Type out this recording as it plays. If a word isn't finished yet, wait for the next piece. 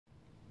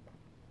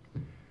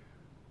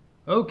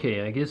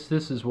Okay, I guess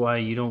this is why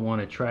you don't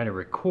want to try to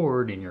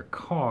record in your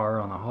car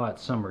on a hot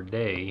summer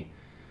day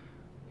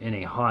in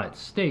a hot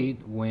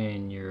state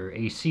when your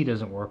AC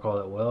doesn't work all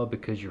that well,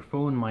 because your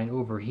phone might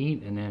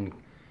overheat and then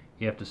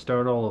you have to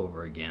start all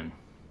over again.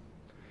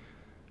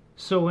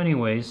 So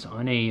anyways,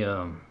 on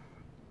a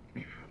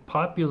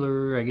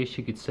popular, I guess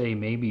you could say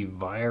maybe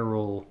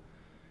viral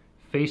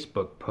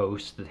Facebook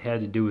post that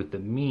had to do with the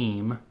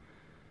meme,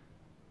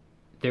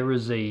 there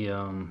was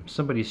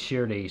somebody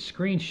shared a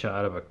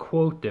screenshot of a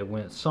quote that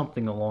went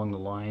something along the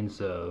lines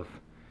of,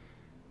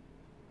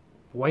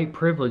 white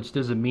privilege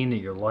doesn't mean that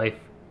your life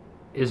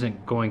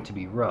isn't going to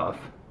be rough.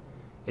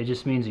 It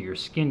just means that your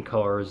skin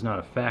color is not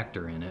a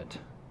factor in it.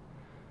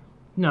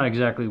 Not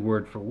exactly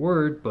word for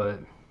word, but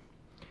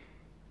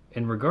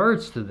in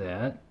regards to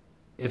that,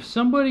 if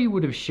somebody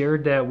would have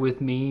shared that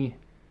with me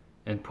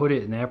and put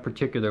it in that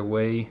particular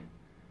way,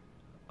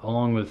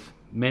 along with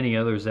many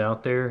others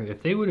out there,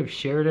 if they would have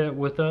shared it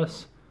with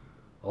us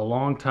a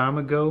long time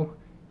ago,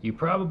 you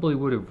probably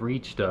would have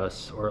reached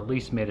us, or at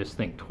least made us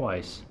think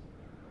twice,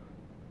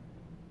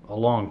 a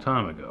long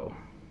time ago.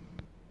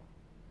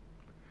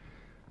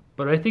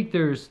 But I think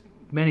there's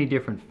many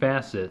different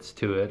facets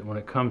to it when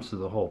it comes to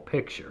the whole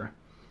picture.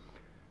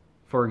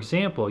 For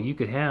example, you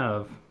could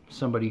have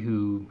somebody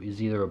who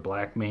is either a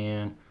black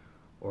man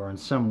or in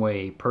some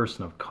way a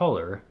person of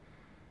color.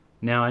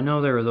 Now, I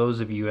know there are those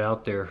of you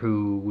out there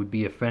who would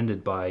be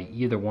offended by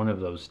either one of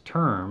those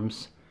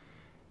terms,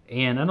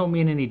 and I don't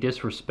mean any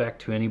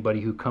disrespect to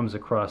anybody who comes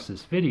across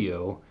this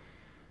video.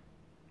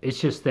 It's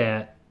just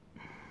that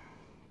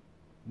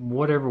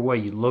whatever way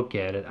you look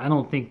at it, I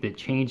don't think that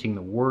changing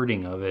the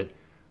wording of it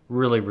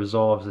really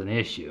resolves an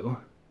issue.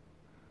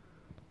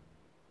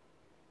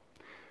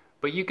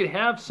 But you could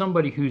have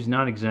somebody who's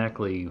not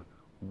exactly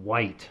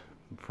white,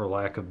 for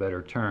lack of a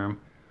better term,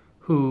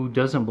 who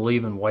doesn't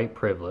believe in white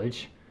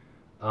privilege,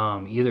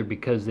 either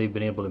because they've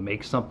been able to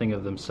make something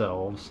of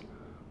themselves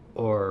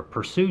or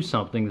pursue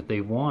something that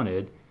they've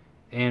wanted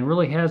and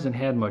really hasn't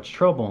had much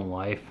trouble in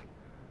life,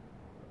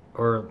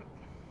 or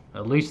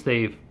at least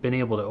they've been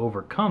able to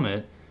overcome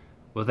it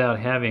without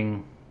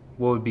having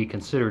what would be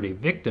considered a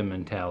victim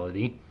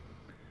mentality.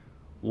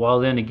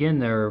 While then again,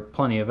 there are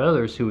plenty of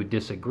others who would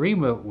disagree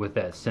with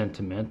that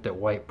sentiment that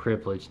white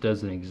privilege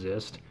doesn't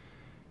exist,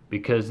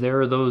 because there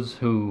are those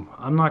who,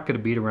 I'm not going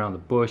to beat around the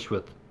bush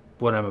with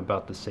what I'm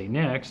about to say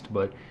next,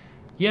 but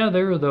yeah,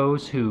 there are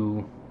those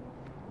who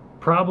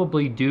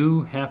probably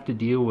do have to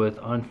deal with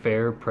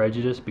unfair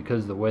prejudice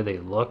because of the way they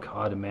look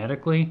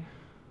automatically,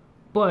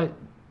 but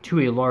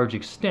to a large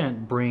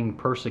extent bring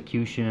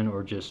persecution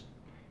or just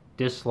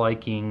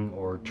disliking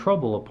or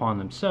trouble upon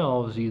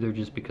themselves, either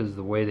just because of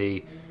the way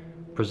they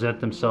present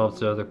themselves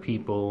to other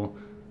people,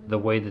 the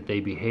way that they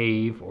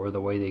behave, or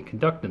the way they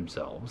conduct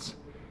themselves.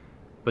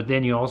 But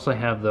then you also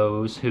have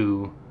those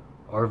who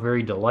are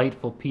very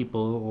delightful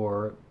people,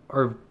 or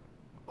are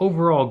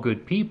overall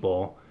good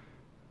people,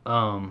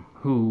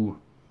 who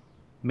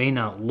may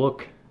not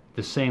look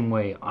the same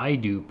way I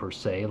do per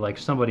se, like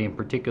somebody in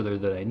particular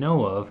that I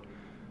know of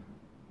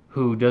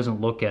who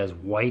doesn't look as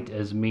white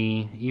as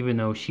me, even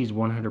though she's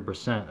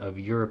 100% of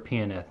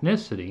European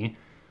ethnicity,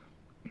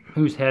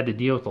 who's had to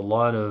deal with a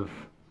lot of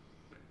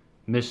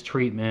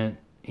mistreatment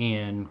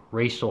and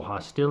racial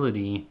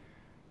hostility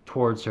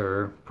towards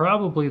her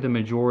probably the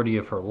majority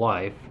of her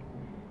life.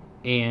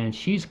 And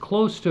she's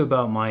close to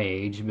about my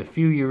age, a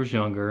few years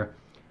younger.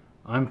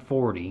 I'm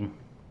 40,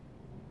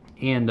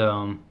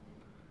 and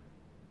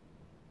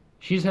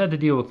she's had to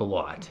deal with a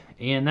lot,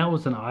 and that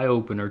was an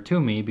eye-opener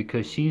to me,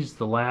 because she's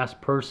the last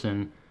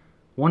person,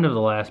 one of the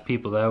last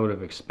people that I would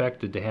have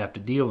expected to have to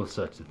deal with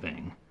such a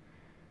thing.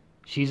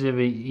 She's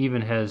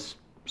even has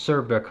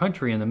served our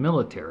country in the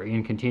military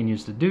and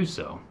continues to do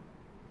so.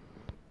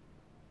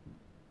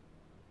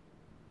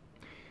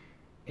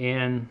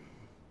 And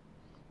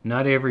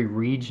not every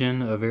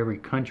region of every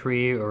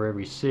country or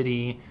every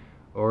city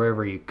or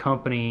every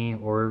company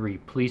or every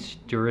police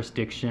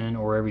jurisdiction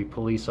or every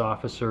police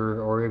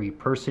officer or every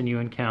person you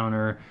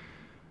encounter,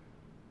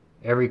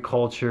 every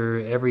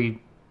culture,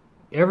 every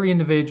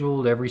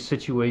individual, every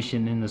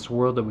situation in this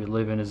world that we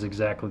live in is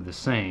exactly the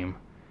same.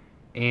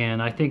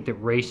 And I think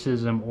that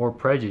racism or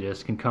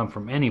prejudice can come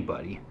from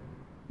anybody,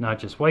 not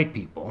just white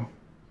people.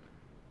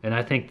 And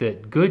I think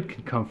that good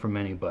can come from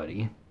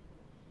anybody.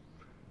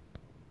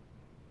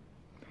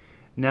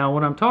 Now,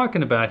 what I'm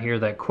talking about here,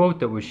 that quote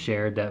that was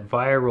shared, that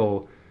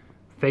viral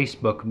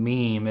Facebook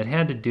meme, it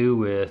had to do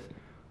with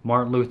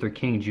Martin Luther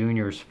King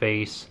Jr.'s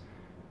face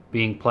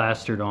being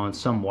plastered on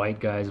some white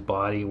guy's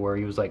body, where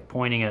he was like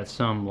pointing at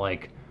some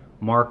like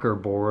marker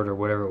board or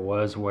whatever it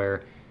was,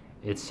 where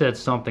it said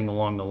something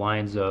along the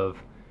lines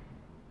of,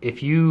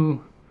 if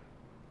you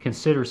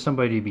consider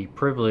somebody to be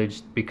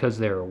privileged because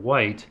they're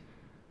white,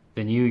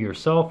 then you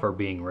yourself are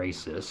being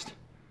racist.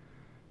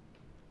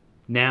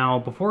 Now,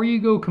 before you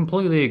go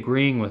completely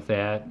agreeing with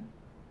that,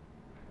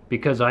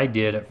 because I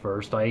did at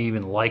first, I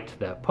even liked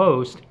that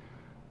post,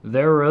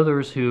 there are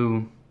others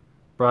who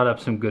brought up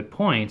some good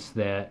points,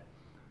 that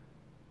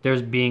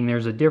there's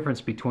a difference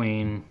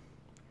between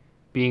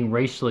being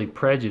racially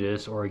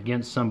prejudiced or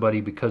against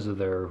somebody because of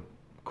their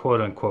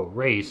quote-unquote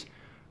race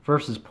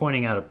versus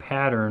pointing out a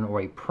pattern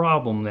or a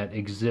problem that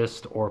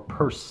exists or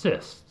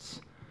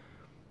persists.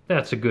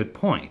 That's a good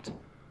point.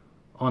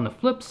 On the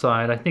flip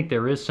side, I think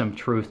there is some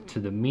truth to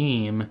the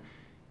meme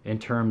in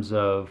terms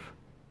of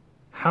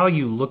how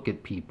you look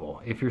at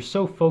people. If you're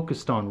so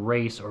focused on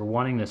race or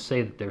wanting to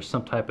say that there's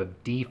some type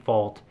of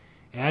default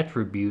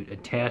attribute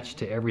attached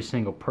to every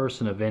single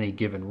person of any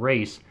given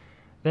race,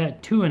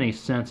 that too in a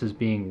sense is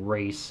being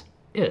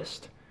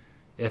racist,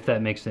 if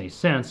that makes any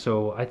sense.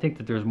 So I think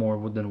that there's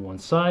more than one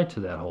side to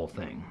that whole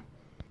thing.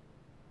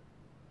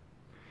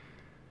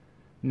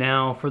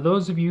 Now, for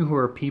those of you who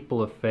are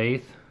people of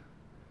faith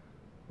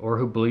or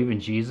who believe in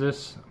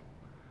Jesus,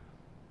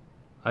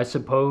 I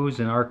suppose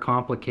in our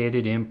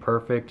complicated,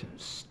 imperfect,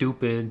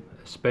 stupid,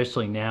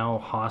 especially now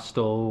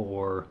hostile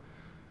or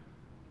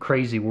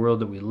crazy world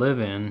that we live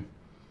in,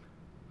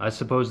 I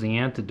suppose the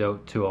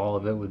antidote to all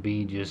of it would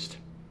be just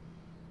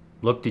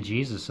look to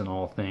Jesus in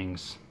all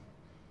things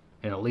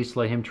and at least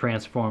let him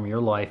transform your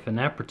life in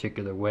that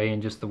particular way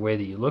and just the way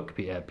that you look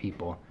at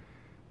people.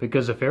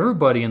 Because if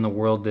everybody in the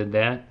world did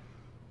that,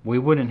 we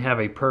wouldn't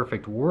have a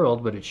perfect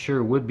world, but it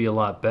sure would be a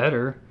lot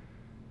better,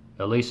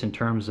 at least in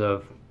terms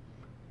of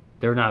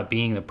there not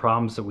being the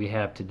problems that we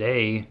have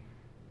today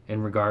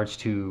in regards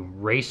to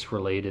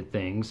race-related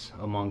things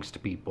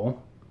amongst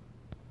people.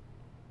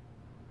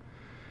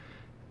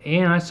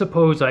 And I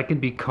suppose I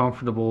could be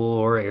comfortable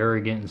or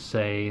arrogant and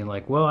say,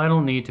 like, well, I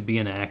don't need to be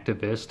an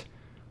activist.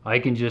 I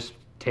can just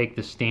take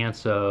the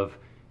stance of,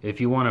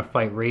 if you want to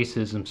fight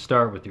racism,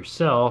 start with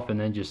yourself, and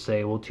then just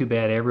say, well, too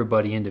bad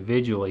everybody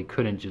individually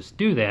couldn't just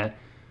do that,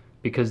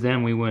 because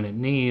then we wouldn't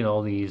need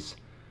all these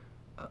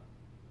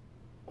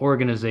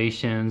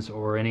organizations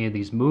or any of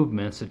these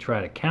movements to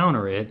try to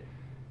counter it.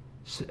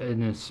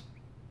 And it's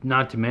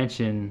not to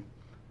mention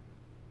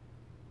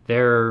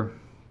there are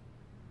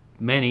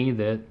many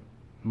that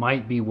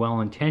might be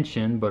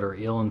well-intentioned but are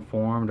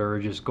ill-informed or are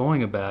just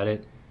going about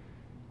it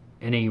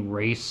in a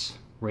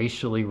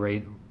racially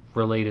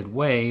related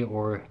way,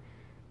 or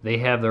they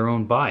have their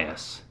own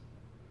bias.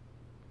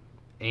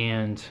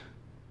 And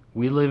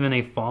we live in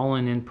a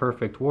fallen,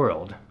 imperfect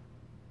world.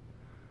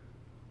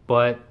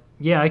 But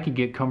yeah, I could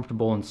get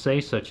comfortable and say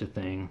such a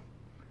thing.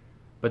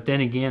 But then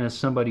again, as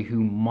somebody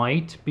who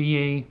might be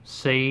a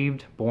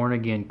saved,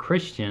 born-again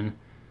Christian,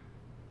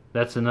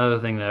 that's another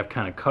thing that I've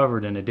kind of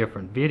covered in a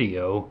different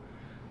video.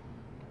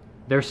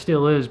 There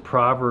still is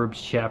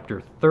Proverbs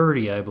chapter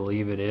 30, I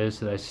believe it is,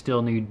 that I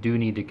still do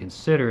need to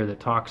consider, that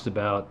talks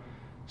about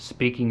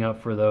speaking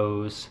up for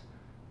those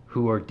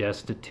who are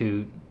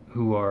destitute,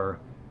 who are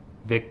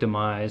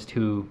victimized,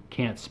 who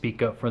can't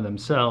speak up for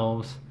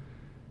themselves,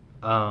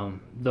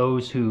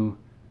 those who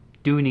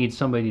do need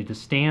somebody to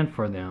stand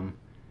for them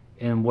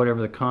in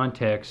whatever the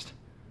context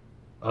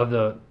of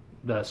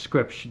those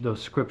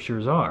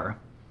scriptures are.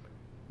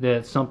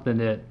 That's something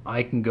that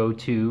I can go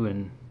to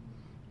and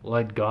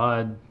let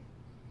God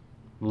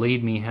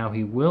lead me how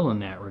he will in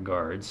that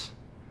regards,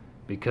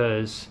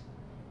 because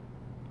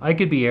I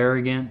could be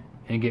arrogant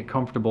and get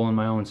comfortable in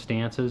my own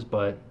stances,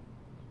 but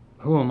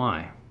who am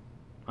I?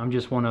 I'm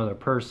just one other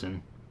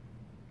person.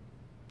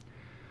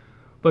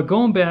 But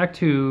going back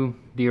to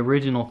the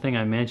original thing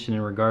I mentioned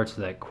in regards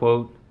to that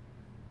quote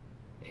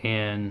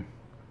and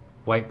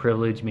white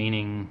privilege,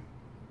 meaning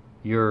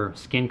your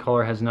skin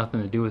color has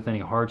nothing to do with any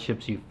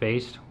hardships you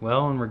faced.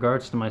 Well, in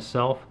regards to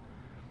myself,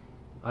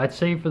 I'd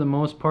say for the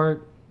most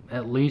part,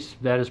 at least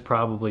that is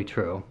probably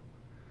true.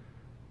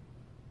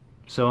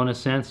 So in a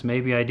sense,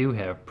 maybe I do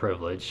have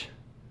privilege.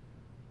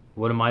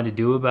 What am I to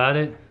do about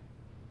it?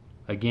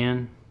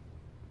 Again,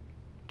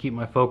 keep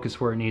my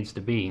focus where it needs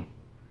to be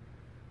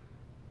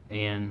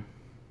and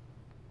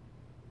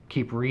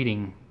keep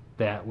reading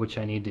that which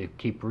I need to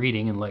keep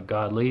reading and let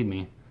God lead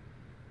me.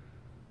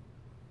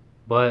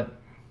 But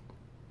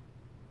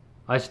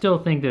I still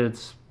think that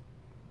it's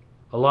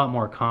a lot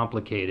more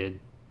complicated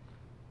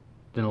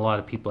than a lot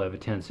of people have a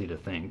tendency to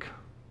think.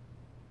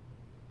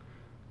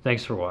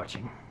 Thanks for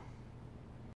watching.